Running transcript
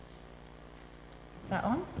that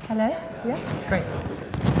on? Hello? Yeah? Great.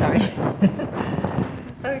 Sorry.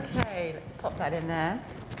 Okay, let's pop that in there.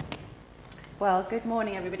 Well, good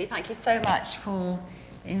morning, everybody. Thank you so much for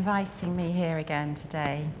inviting me here again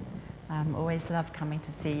today. Always love coming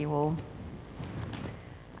to see you all.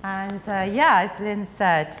 And as Lynn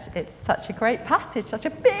said, it's such a great passage, such a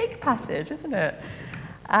big passage, isn't it?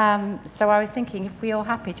 So I was thinking, if we're all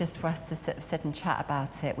happy just for us to sit and chat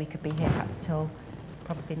about it, we could be here perhaps till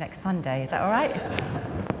probably next Sunday. Is that all right?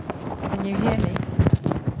 Can you hear me?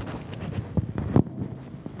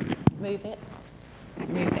 Move it.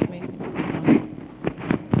 Move it, move it.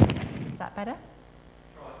 Is that better?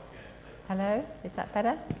 Hello? Is that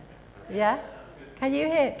better? Yeah? Can you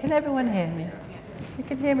hear? Can everyone hear me? You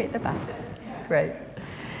can hear me at the back. Great.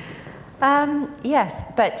 Yes,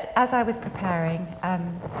 but as I was preparing,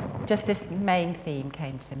 just this main theme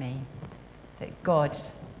came to me, that God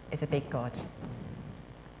is a big God,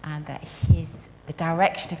 and that the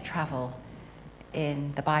direction of travel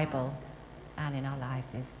in the Bible and in our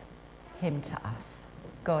lives is him to us,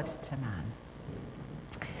 God to man.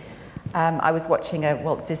 I was watching a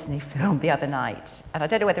Walt Disney film the other night, and I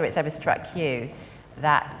don't know whether it's ever struck you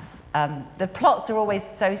that the plots are always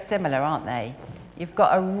so similar, aren't they? You've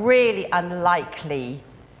got a really unlikely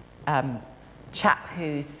chap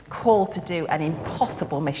who's called to do an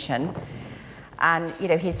impossible mission, and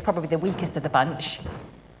he's probably the weakest of the bunch,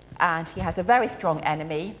 and he has a very strong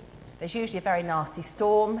enemy. There's usually a very nasty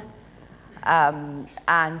storm, and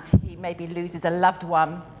he maybe loses a loved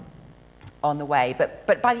one on the way.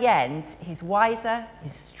 But by the end, he's wiser,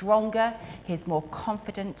 he's stronger, he's more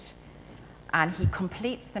confident, and he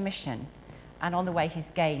completes the mission. And on the way,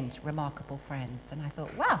 he's gained remarkable friends. And I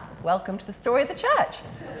thought, wow, welcome to the story of the church.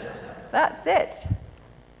 That's it.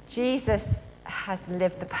 Jesus has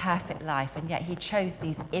lived the perfect life, and yet he chose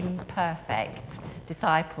these imperfect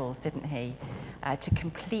disciples, didn't he, to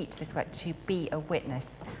complete this work, to be a witness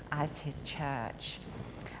as his church.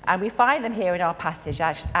 And we find them here in our passage,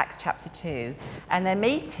 Acts chapter 2, and they're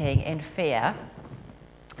meeting in fear,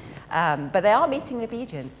 but they are meeting in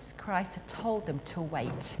obedience. Christ had told them to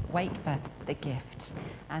wait for the gift.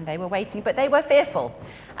 And they were waiting, but they were fearful.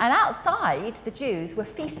 And outside, the Jews were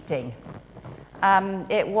feasting.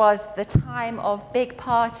 It was the time of big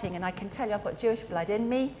partying, and I can tell you I've got Jewish blood in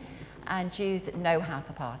me, and Jews know how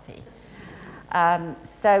to party.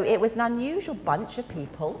 So it was an unusual bunch of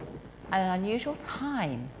people, and an unusual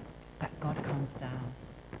time, but God comes down.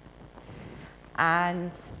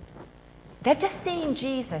 And they've just seen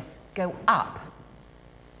Jesus go up,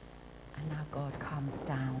 and now God comes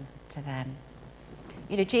down to them.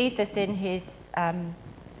 Jesus in his, at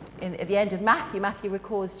the end of Matthew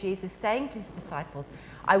records Jesus saying to his disciples,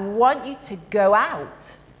 I want you to go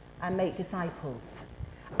out and make disciples,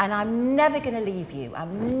 and I'm never going to leave you.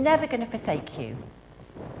 I'm never going to forsake you.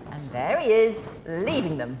 And there he is,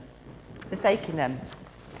 leaving them, forsaking them,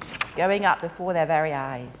 going up before their very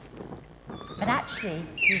eyes. But actually,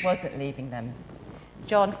 he wasn't leaving them.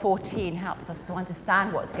 John 14 helps us to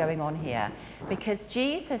understand what's going on here, because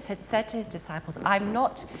Jesus had said to his disciples, I'm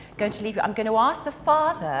not going to leave you. I'm going to ask the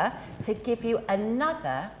Father to give you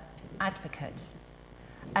another advocate,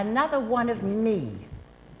 another one of me,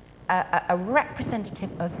 a representative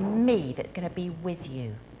of me that's going to be with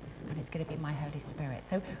you, and it's going to be my Holy Spirit.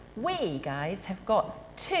 So we, guys, have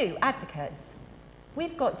got two advocates.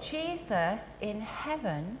 We've got Jesus in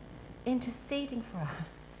heaven interceding for us.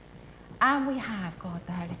 And we have God,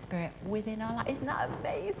 the Holy Spirit, within our life. Isn't that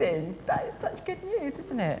amazing? That is such good news,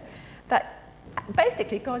 isn't it? That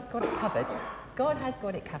basically God's got it covered. God has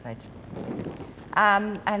got it covered.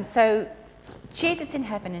 And so Jesus in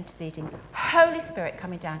heaven interceding, Holy Spirit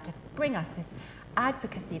coming down to bring us this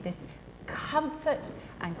advocacy, this comfort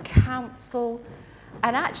and counsel.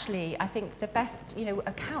 And actually, I think the best,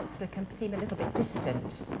 a counsellor can seem a little bit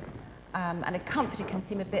distant. And a comforter can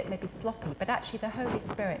seem a bit maybe sloppy, but actually the Holy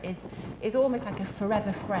Spirit is almost like a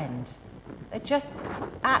forever friend. They're just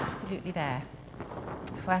absolutely there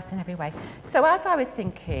for us in every way. So as I was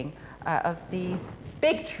thinking of these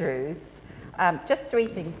big truths, just three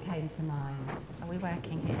things came to mind. Are we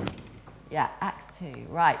working here? Yeah, Acts 2,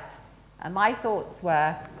 right. And my thoughts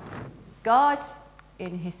were, God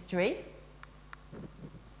in history.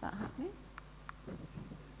 Is that happening?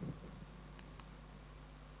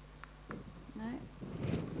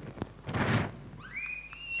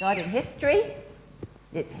 God in history,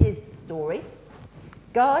 it's his story.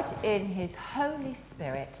 God in his Holy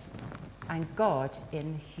Spirit, and God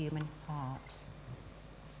in the human heart.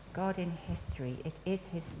 God in history, it is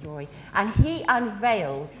his story. And he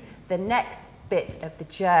unveils the next bit of the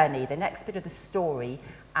journey, the next bit of the story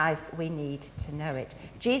as we need to know it.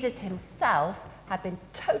 Jesus himself had been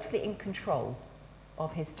totally in control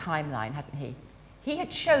of his timeline, hadn't he? He had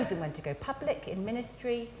chosen when to go public in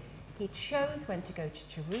ministry. He chose when to go to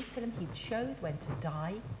Jerusalem. He chose when to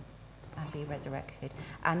die and be resurrected.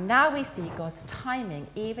 And now we see God's timing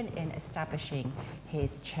even in establishing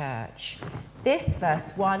his church. This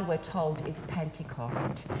verse 1, we're told, is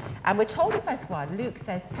Pentecost. And we're told in verse 1, Luke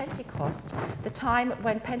says Pentecost, the time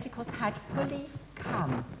when Pentecost had fully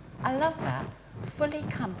come. I love that. Fully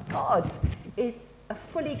come. God is a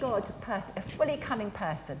fully God person, a fully coming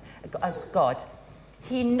person, a God.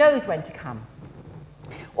 He knows when to come.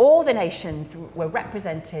 All the nations were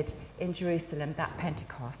represented in Jerusalem that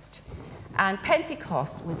Pentecost. And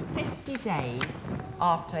Pentecost was 50 days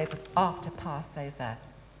after Passover.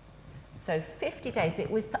 So 50 days. It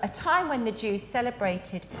was a time when the Jews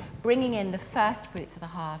celebrated bringing in the first fruits of the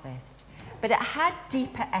harvest. But it had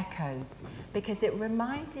deeper echoes because it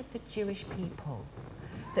reminded the Jewish people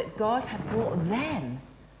that God had brought them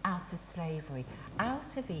out of slavery,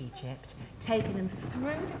 out of Egypt, taken them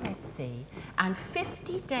through the Red Sea, and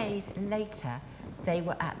 50 days later, they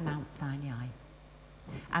were at Mount Sinai.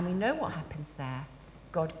 And we know what happens there.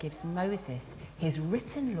 God gives Moses his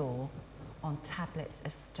written law on tablets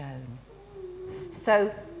of stone.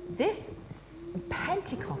 So this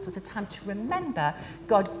Pentecost was a time to remember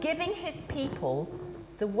God giving his people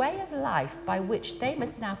the way of life by which they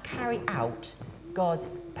must now carry out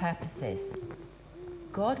God's purposes.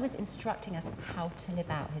 God was instructing us how to live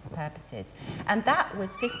out his purposes. And that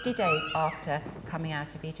was 50 days after coming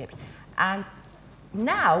out of Egypt. And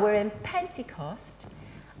now we're in Pentecost,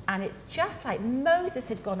 and it's just like Moses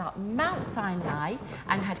had gone up Mount Sinai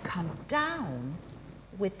and had come down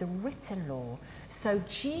with the written law. So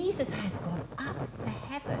Jesus has gone up to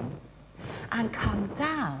heaven and come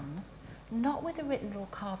down, not with the written law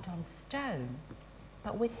carved on stone,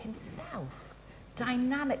 but with himself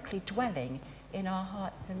dynamically dwelling in our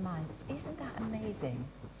hearts and minds. Isn't that amazing?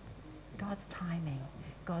 God's timing,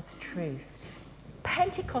 God's truth.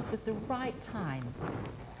 Pentecost was the right time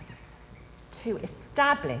to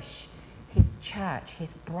establish his church,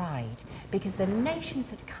 his bride, because the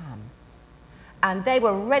nations had come and they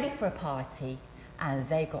were ready for a party and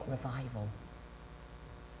they got revival.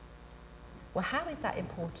 Well, how is that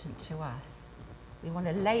important to us? We want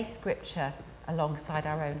to lay scripture alongside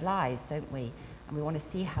our own lives, don't we? And we want to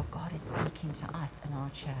see how God is speaking to us and our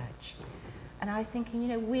church. And I was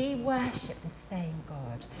thinking, we worship the same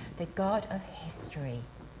God, the God of history.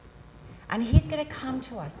 And he's going to come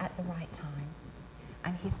to us at the right time.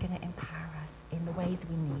 And he's going to empower us in the ways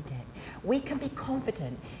we need it. We can be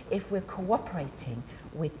confident if we're cooperating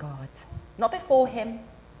with God. Not before him,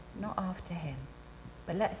 not after him.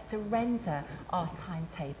 But let's surrender our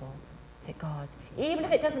timetable to God, even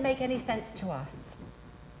if it doesn't make any sense to us.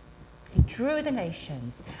 He drew the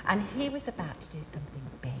nations, and he was about to do something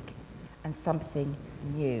big and something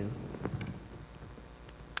new.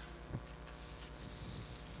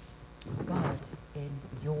 God in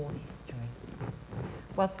your history.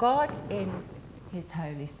 Well, God in his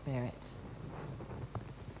Holy Spirit.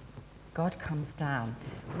 God comes down.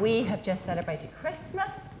 We have just celebrated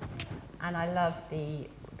Christmas, and I love the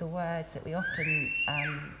word that we often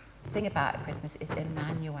sing about at Christmas is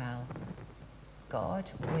Emmanuel. God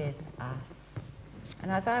with us.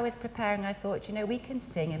 And as I was preparing, I thought, we can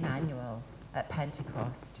sing Emmanuel at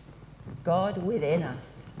Pentecost. God within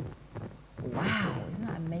us. Wow, isn't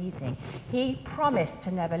that amazing? He promised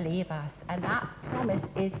to never leave us, and that promise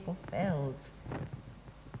is fulfilled.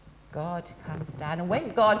 God comes down, and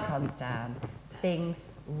when God comes down, things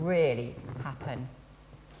really happen.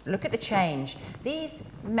 Look at the change. These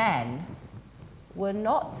men were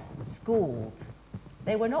not schooled.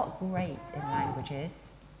 They were not great in languages.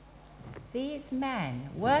 These men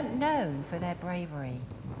weren't known for their bravery.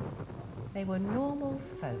 They were normal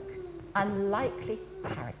folk, unlikely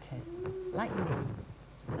characters, like me,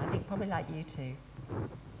 and I think probably like you too.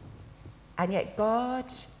 And yet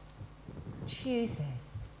God chooses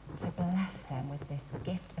to bless them with this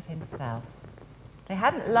gift of himself. They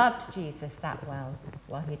hadn't loved Jesus that well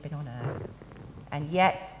while he'd been on earth, and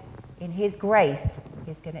yet in his grace,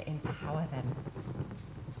 he's going to empower them.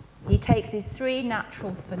 He takes these three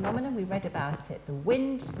natural phenomena, we read about it, the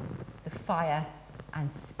wind, the fire,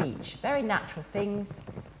 and speech. Very natural things,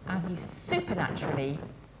 and he supernaturally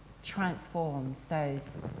transforms those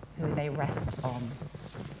who they rest on.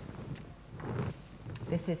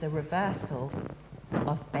 This is a reversal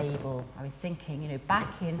of Babel. I was thinking,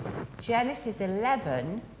 back in Genesis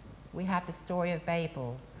 11, we have the story of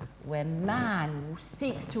Babel, where man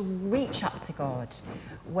seeks to reach up to God,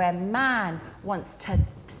 where man wants to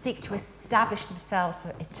seek to establish themselves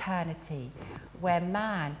for eternity, where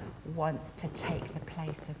man wants to take the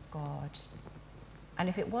place of God. And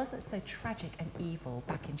if it wasn't so tragic and evil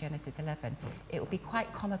back in Genesis 11, it would be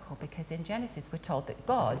quite comical, because in Genesis we're told that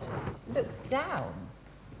God looks down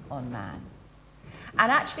on man.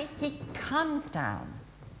 And actually he comes down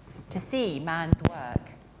to see man's work,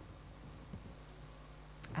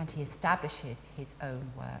 and he establishes his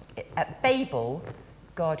own work. At Babel,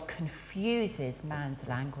 God confuses man's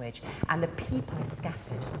language and the people are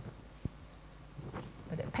scattered.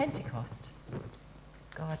 But at Pentecost,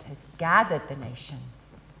 God has gathered the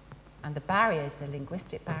nations, and the barriers, the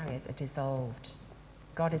linguistic barriers, are dissolved.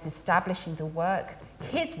 God is establishing the work,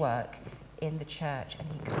 his work, in the church, and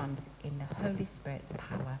he comes in the Holy Spirit's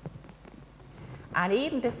power. And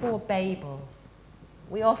even before Babel,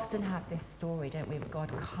 we often have this story, don't we, of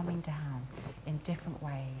God coming down in different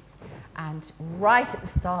ways. And right at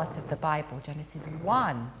the start of the Bible, Genesis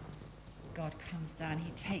 1, God comes down,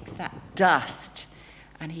 he takes that dust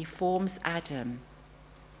and he forms Adam,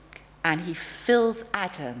 and he fills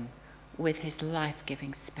Adam with his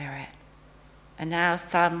life-giving spirit. And now,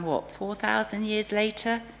 4,000 years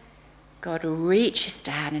later, God reaches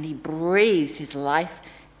down and he breathes his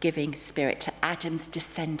life-giving spirit to Adam's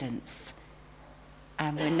descendants.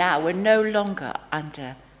 And we're no longer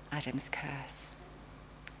under Adam's curse.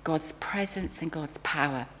 God's presence and God's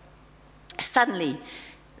power. Suddenly,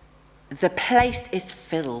 the place is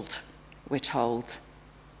filled, we're told.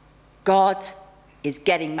 God is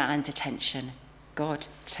getting man's attention, God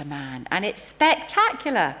to man. And it's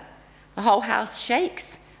spectacular. The whole house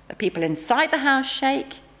shakes. The people inside the house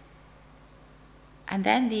shake. And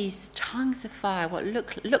then these tongues of fire, what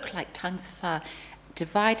look like tongues of fire,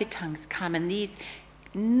 divided tongues come, and these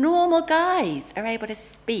normal guys are able to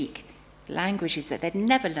speak languages that they'd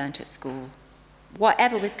never learnt at school.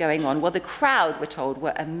 Whatever was going on, well, the crowd, we're told,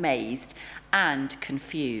 were amazed and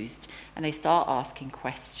confused, and they start asking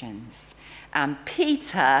questions. And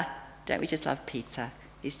Peter, don't we just love Peter?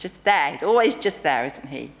 He's just there. He's always just there, isn't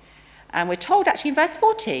he? And we're told actually in verse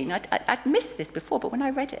 14, I'd missed this before, but when I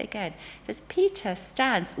read it again, it says Peter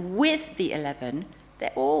stands with the 11.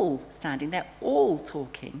 They're all standing, they're all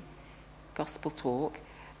talking, gospel talk.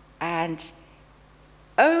 And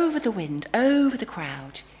over the wind, over the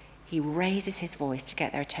crowd, he raises his voice to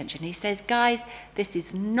get their attention. He says, guys, this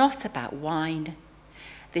is not about wine.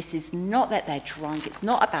 This is not that they're drunk. It's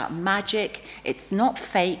not about magic. It's not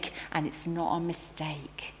fake, and it's not a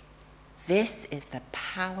mistake. This is the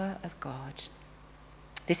power of God.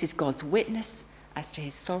 This is God's witness as to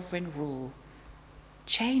his sovereign rule.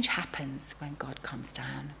 Change happens when God comes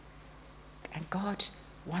down. And God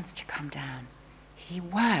wants to come down. He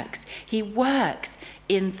works. He works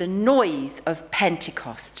in the noise of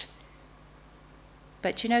Pentecost.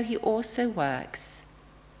 But he also works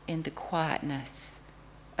in the quietness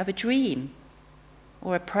of a dream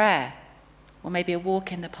or a prayer or maybe a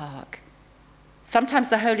walk in the park. Sometimes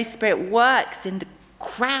the Holy Spirit works in the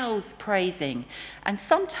crowds praising, and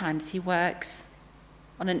sometimes he works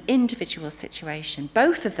on an individual situation.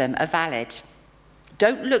 Both of them are valid.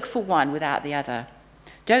 Don't look for one without the other.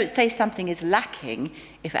 Don't say something is lacking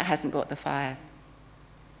if it hasn't got the fire.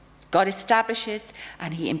 God establishes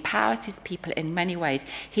and he empowers his people in many ways.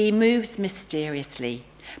 He moves mysteriously,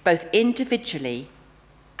 both individually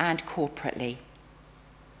and corporately.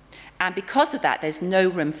 And because of that, there's no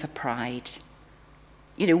room for pride.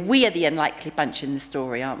 We are the unlikely bunch in the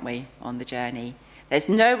story, aren't we, on the journey? There's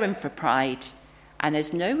no room for pride, and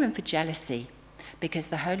there's no room for jealousy, because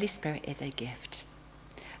the Holy Spirit is a gift.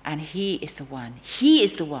 And he is the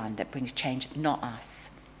one that brings change, not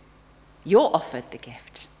us. You're offered the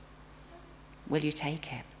gift. Will you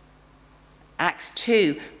take it? Acts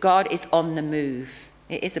 2, God is on the move.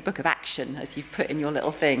 It is a book of action, as you've put in your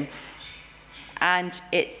little thing. And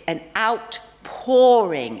it's an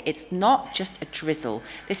outpouring. It's not just a drizzle.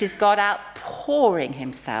 This is God outpouring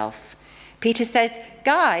himself. Peter says,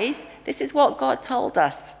 guys, this is what God told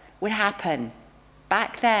us would happen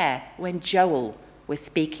back there when Joel was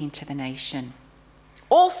speaking to the nation.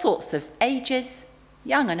 All sorts of ages,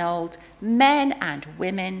 young and old, men and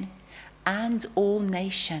women, and all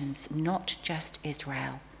nations, not just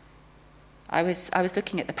Israel. I was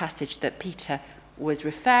looking at the passage that Peter was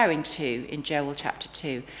referring to in Joel chapter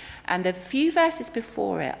 2, and the few verses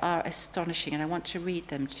before it are astonishing, and I want to read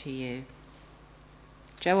them to you.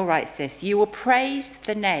 Joel writes this: "You will praise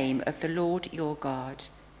the name of the Lord your God,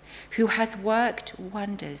 who has worked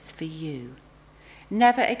wonders for you.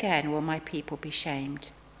 Never again will my people be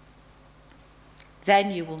shamed.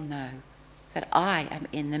 Then you will know that I am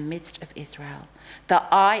in the midst of Israel, that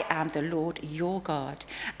I am the Lord your God,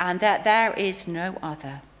 and that there is no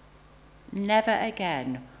other. Never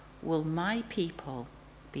again will my people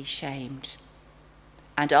be shamed.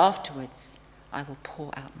 And afterwards I will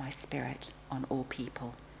pour out my spirit on all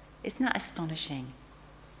people. Isn't that astonishing?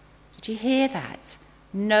 Did you hear that?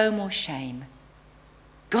 No more shame.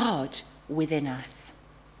 God within us.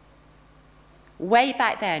 Way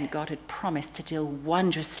back then, God had promised to deal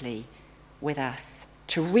wondrously with us,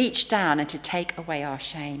 to reach down and to take away our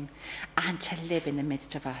shame, and to live in the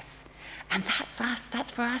midst of us. And that's us. That's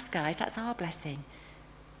for us, guys. That's our blessing.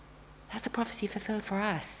 That's a prophecy fulfilled for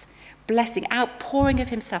us. Blessing, outpouring of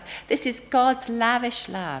himself. This is God's lavish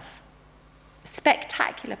love.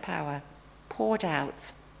 Spectacular power poured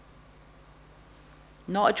out.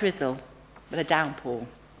 Not a drizzle, but a downpour.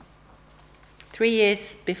 3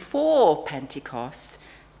 years before Pentecost,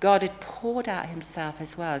 God had poured out himself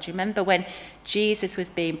as well. Do you remember when Jesus was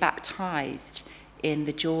being baptized in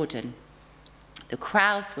the Jordan? The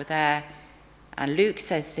crowds were there, and Luke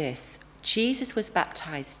says this, Jesus was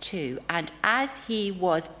baptized too, and as he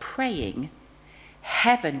was praying,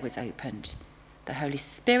 heaven was opened. The Holy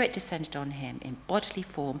Spirit descended on him in bodily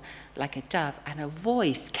form like a dove, and a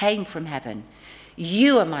voice came from heaven.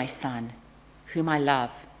 You are my son, whom I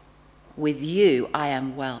love. With you I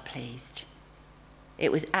am well pleased.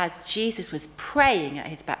 It was as Jesus was praying at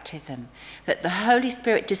his baptism that the Holy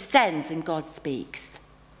Spirit descends and God speaks.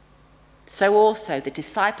 So also the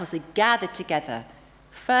disciples are gathered together,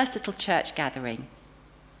 first little church gathering,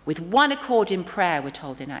 with one accord in prayer, we're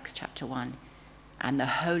told in Acts chapter 1, and the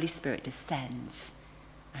Holy Spirit descends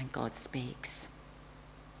and God speaks.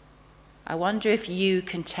 I wonder if you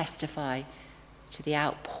can testify to the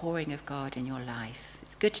outpouring of God in your life.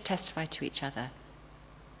 It's good to testify to each other.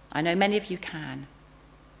 I know many of you can.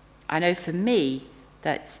 I know for me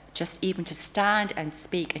that just even to stand and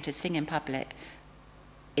speak and to sing in public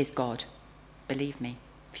is God. Believe me.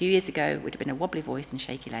 A few years ago, it would have been a wobbly voice and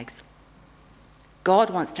shaky legs. God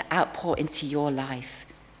wants to outpour into your life.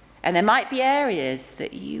 And there might be areas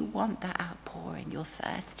that you want that outpouring. You're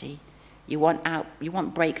thirsty. You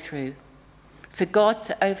want breakthrough. For God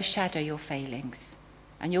to overshadow your failings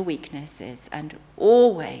and your weaknesses, and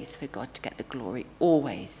always for God to get the glory.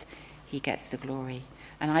 Always he gets the glory.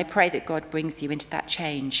 And I pray that God brings you into that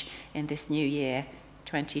change in this new year,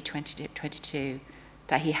 2022,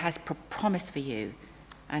 that he has promised for you,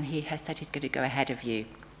 and he has said he's going to go ahead of you.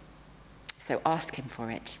 So ask him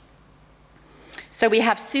for it. So we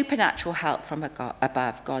have supernatural help from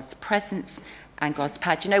above, God's presence and God's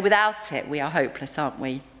power. Do you know, without it, we are hopeless, aren't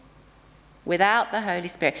we? Without the Holy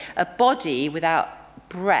Spirit, a body without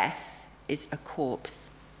breath is a corpse.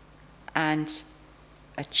 And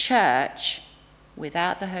a church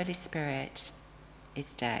without the Holy Spirit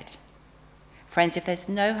is dead. Friends, if there's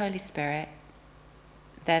no Holy Spirit,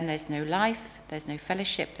 then there's no life, there's no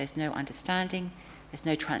fellowship, there's no understanding, there's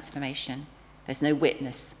no transformation, there's no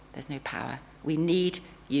witness, there's no power. We need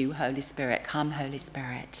you, Holy Spirit. Come, Holy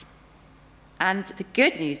Spirit. And the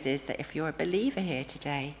good news is that if you're a believer here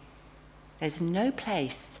today, there's no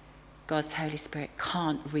place God's Holy Spirit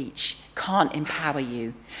can't reach, can't empower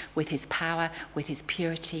you with his power, with his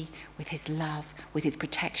purity, with his love, with his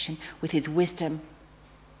protection, with his wisdom.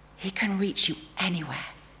 He can reach you anywhere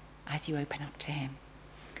as you open up to him.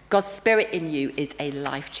 God's Spirit in you is a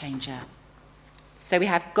life changer. So we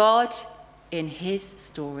have God in his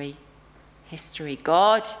story, history,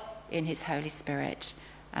 God in his Holy Spirit,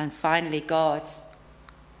 and finally God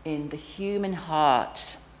in the human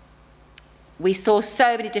heart. We saw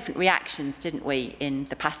so many different reactions, didn't we, in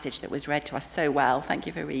the passage that was read to us so well. Thank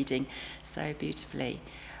you for reading so beautifully.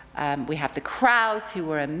 We have the crowds who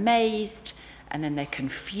were amazed, and then they're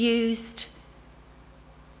confused,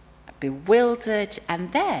 bewildered,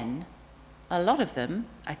 and then a lot of them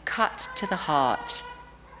are cut to the heart.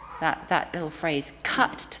 That little phrase,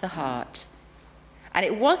 cut to the heart. And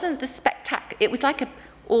it wasn't the spectacle. It was like a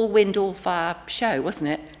all wind, all fire show, wasn't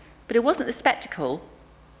it? But it wasn't the spectacle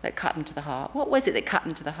that cut them to the heart. What was it that cut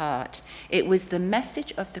them to the heart? It was the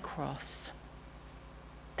message of the cross.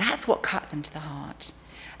 That's what cut them to the heart.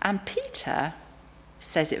 And Peter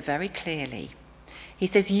says it very clearly. He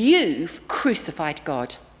says, you've crucified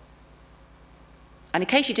God. And in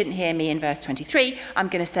case you didn't hear me in verse 23, I'm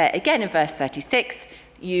going to say it again in verse 36.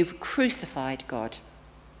 You've crucified God.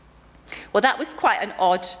 Well, that was quite an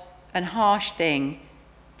odd and harsh thing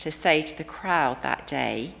to say to the crowd that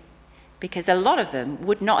day, because a lot of them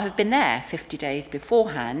would not have been there 50 days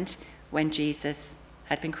beforehand when Jesus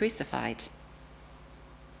had been crucified.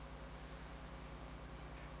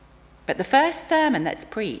 But the first sermon that's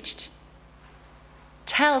preached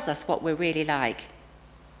tells us what we're really like.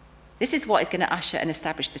 This is what is going to usher and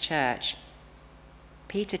establish the church.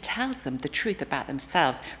 Peter tells them the truth about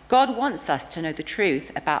themselves. God wants us to know the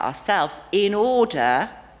truth about ourselves in order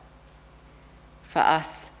for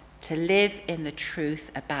us to live in the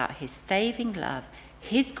truth about his saving love,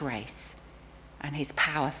 his grace, and his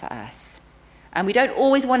power for us. And we don't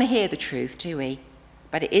always want to hear the truth, do we?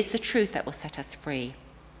 But it is the truth that will set us free.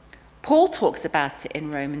 Paul talks about it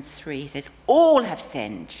in Romans 3. He says, all have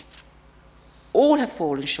sinned. All have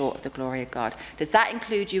fallen short of the glory of God. Does that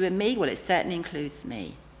include you and me? Well, it certainly includes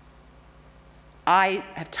me. I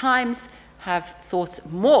have times thought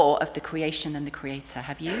more of the creation than the creator.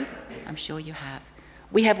 Have you? I'm sure you have.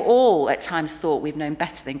 We have all at times thought we've known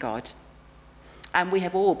better than God. And we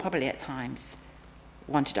have all probably at times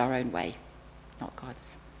wanted our own way, not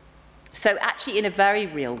God's. So actually, in a very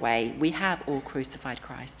real way, we have all crucified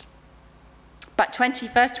Christ. But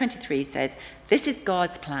verse 23 says, this is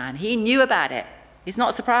God's plan. He knew about it. He's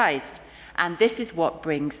not surprised. And this is what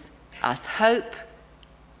brings us hope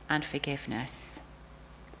and forgiveness.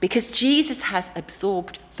 Because Jesus has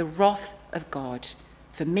absorbed the wrath of God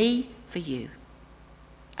for me, for you.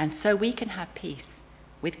 And so we can have peace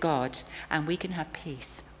with God and we can have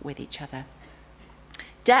peace with each other.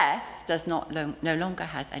 Death no longer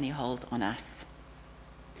has any hold on us.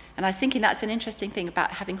 And I was thinking that's an interesting thing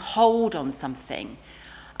about having hold on something.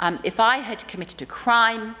 If I had committed a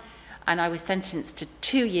crime and I was sentenced to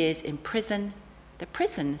 2 years in prison, the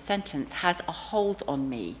prison sentence has a hold on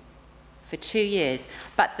me for 2 years.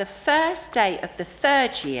 But the first day of the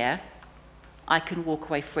 3rd year, I can walk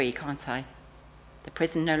away free, can't I? The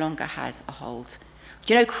prison no longer has a hold.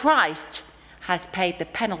 Do you know Christ has paid the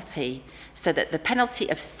penalty so that the penalty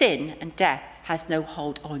of sin and death has no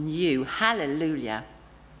hold on you? Hallelujah.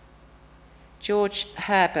 George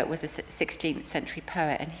Herbert was a 16th century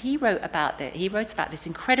poet, and he wrote about this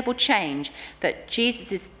incredible change that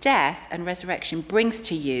Jesus' death and resurrection brings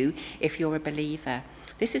to you if you're a believer.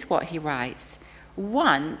 This is what he writes.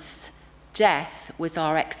 Once, death was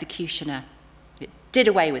our executioner. It did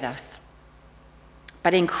away with us.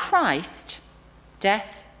 But in Christ,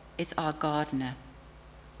 death is our gardener.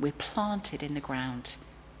 We're planted in the ground,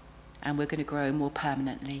 and we're going to grow more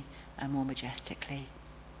permanently and more majestically.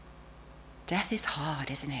 Death is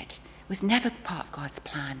hard, isn't it? It was never part of God's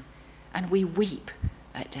plan. And we weep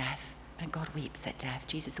at death, and God weeps at death.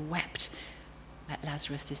 Jesus wept at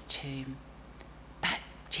Lazarus' tomb. But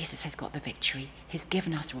Jesus has got the victory. He's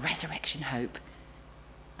given us resurrection hope.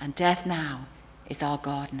 And death now is our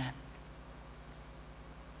gardener.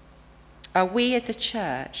 Are we as a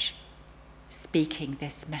church speaking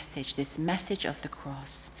this message of the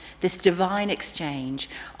cross, this divine exchange,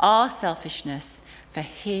 our selfishness for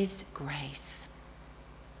his grace,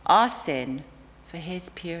 our sin for his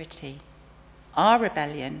purity, our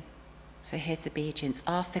rebellion for his obedience,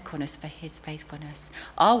 our fickleness for his faithfulness,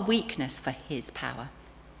 our weakness for his power?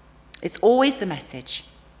 It's always the message.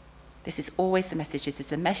 This is always the message. This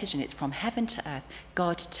is a message, and it's from heaven to earth,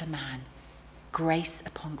 God to man, grace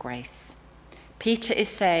upon grace. Peter is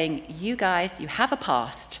saying, you guys, you have a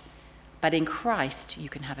past, but in Christ you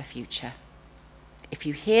can have a future. If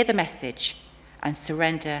you hear the message and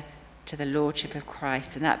surrender to the lordship of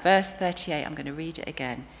Christ. And that verse 38, I'm going to read it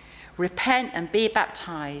again. Repent and be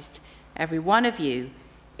baptized, every one of you,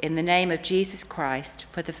 in the name of Jesus Christ,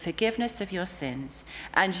 for the forgiveness of your sins,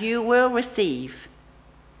 and you will receive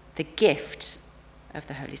the gift of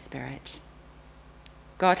the Holy Spirit.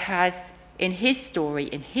 God has, in his story,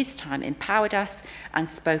 in his time, empowered us and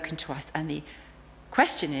spoken to us. And the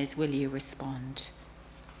question is, will you respond?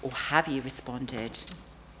 Or have you responded?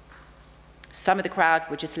 Some of the crowd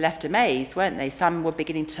were just left amazed, weren't they? Some were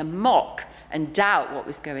beginning to mock and doubt what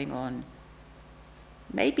was going on.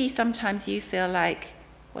 Maybe sometimes you feel like,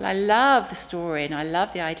 well, I love the story and I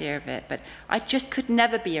love the idea of it, but I just could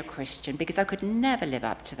never be a Christian because I could never live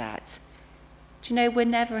up to that. Do you know, we're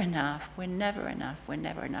never enough, we're never enough, we're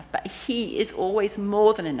never enough. But he is always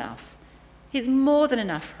more than enough. He's more than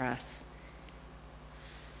enough for us.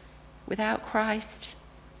 Without Christ,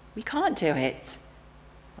 we can't do it.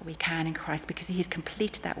 But we can in Christ because he has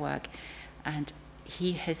completed that work, and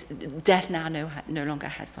death now no longer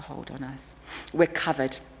has the hold on us. We're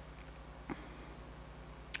covered.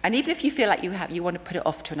 And even if you feel like you want to put it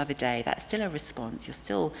off to another day, that's still a response. You're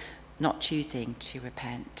still not choosing to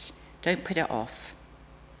repent. Don't put it off.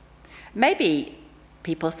 Maybe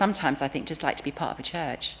people sometimes, I think, just like to be part of a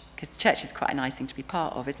church, because church is quite a nice thing to be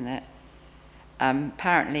part of, isn't it?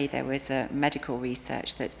 Apparently there was a medical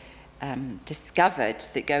research that discovered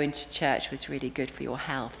that going to church was really good for your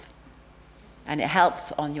health. And it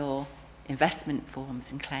helped on your investment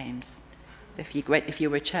forms and claims. if you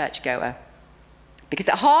were a churchgoer. Because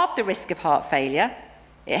it halved the risk of heart failure,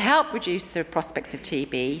 it helped reduce the prospects of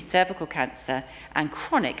TB, cervical cancer, and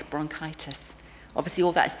chronic bronchitis. Obviously,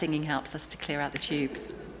 all that singing helps us to clear out the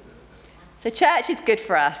tubes. So church is good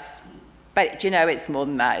for us, but it's more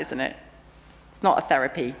than that, isn't it? It's not a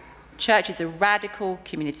therapy. Church is a radical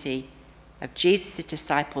community of Jesus'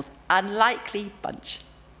 disciples, unlikely bunch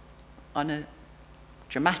on a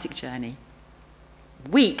dramatic journey.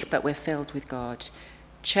 Weak, but we're filled with God.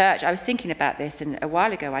 Church, I was thinking about this, and a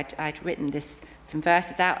while ago I'd written some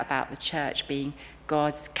verses out about the church being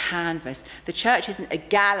God's canvas. The church isn't a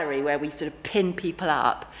gallery where we sort of pin people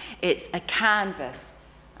up. It's a canvas.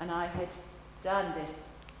 And I had done this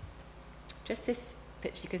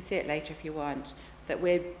picture, you can see it later if you want, that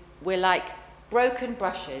we're like broken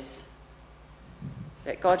brushes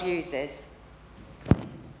that God uses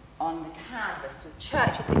on the canvas. The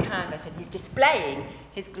church is the canvas, and he's displaying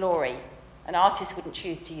his glory. An artist wouldn't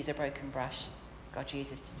choose to use a broken brush. God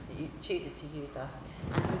chooses to use us.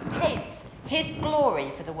 And he paints his glory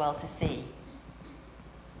for the world to see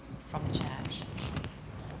from the church.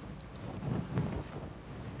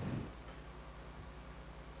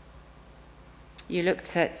 You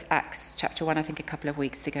looked at Acts chapter 1, I think, a couple of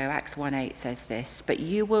weeks ago. Acts 1:8 says this, "But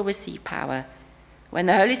you will receive power when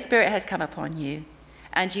the Holy Spirit has come upon you,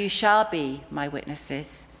 and you shall be my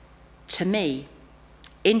witnesses to me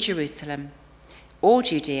in Jerusalem, all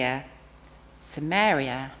Judea,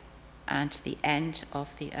 Samaria, and to the end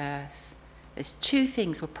of the earth." There's two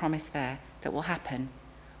things were promised there that will happen.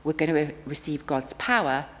 We're going to receive God's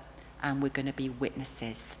power, and we're going to be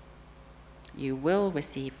witnesses. You will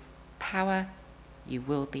receive power, you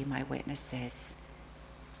will be my witnesses.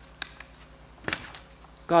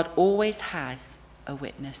 God always has a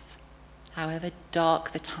witness, however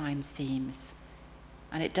dark the time seems.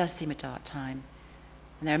 And it does seem a dark time.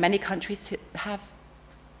 And there are many countries who have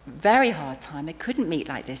a very hard time. They couldn't meet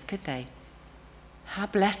like this, could they? How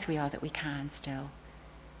blessed we are that we can still.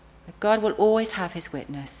 But God will always have his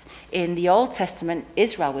witness. In the Old Testament,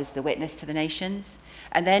 Israel was the witness to the nations.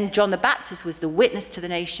 And then John the Baptist was the witness to the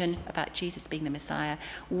nation about Jesus being the Messiah.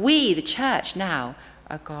 We, the church now,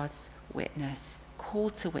 are God's witness,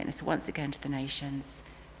 called to witness once again to the nations.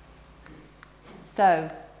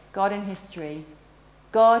 So, God in history,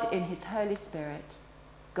 God in his Holy Spirit,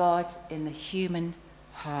 God in the human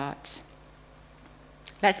heart.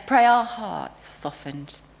 Let's pray our hearts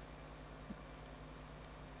softened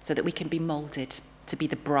so that we can be moulded to be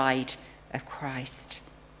the bride of Christ.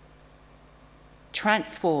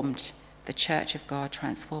 Transformed, the church of God,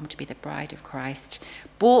 transformed to be the bride of Christ,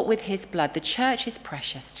 bought with his blood. The church is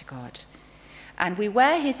precious to God. And we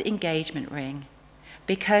wear his engagement ring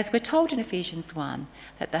because we're told in Ephesians 1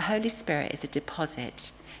 that the Holy Spirit is a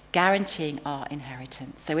deposit guaranteeing our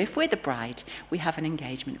inheritance. So if we're the bride, we have an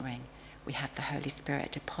engagement ring. We have the Holy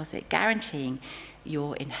Spirit deposit guaranteeing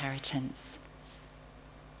your inheritance.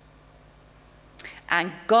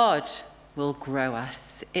 And God will grow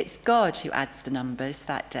us. It's God who adds the numbers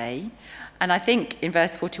that day. And I think in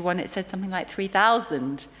verse 41 it said something like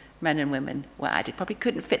 3,000 men and women were added. Probably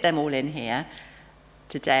couldn't fit them all in here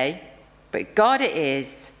today. But God it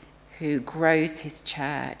is who grows his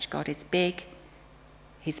church. God is big.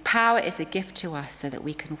 His power is a gift to us so that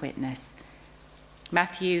we can witness.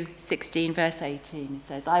 Matthew 16 verse 18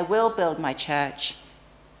 says, "I will build my church,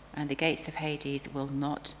 and the gates of Hades will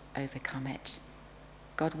not overcome it."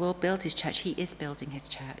 God will build his church. He is building his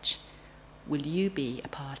church. Will you be a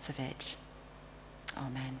part of it?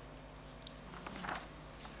 Amen.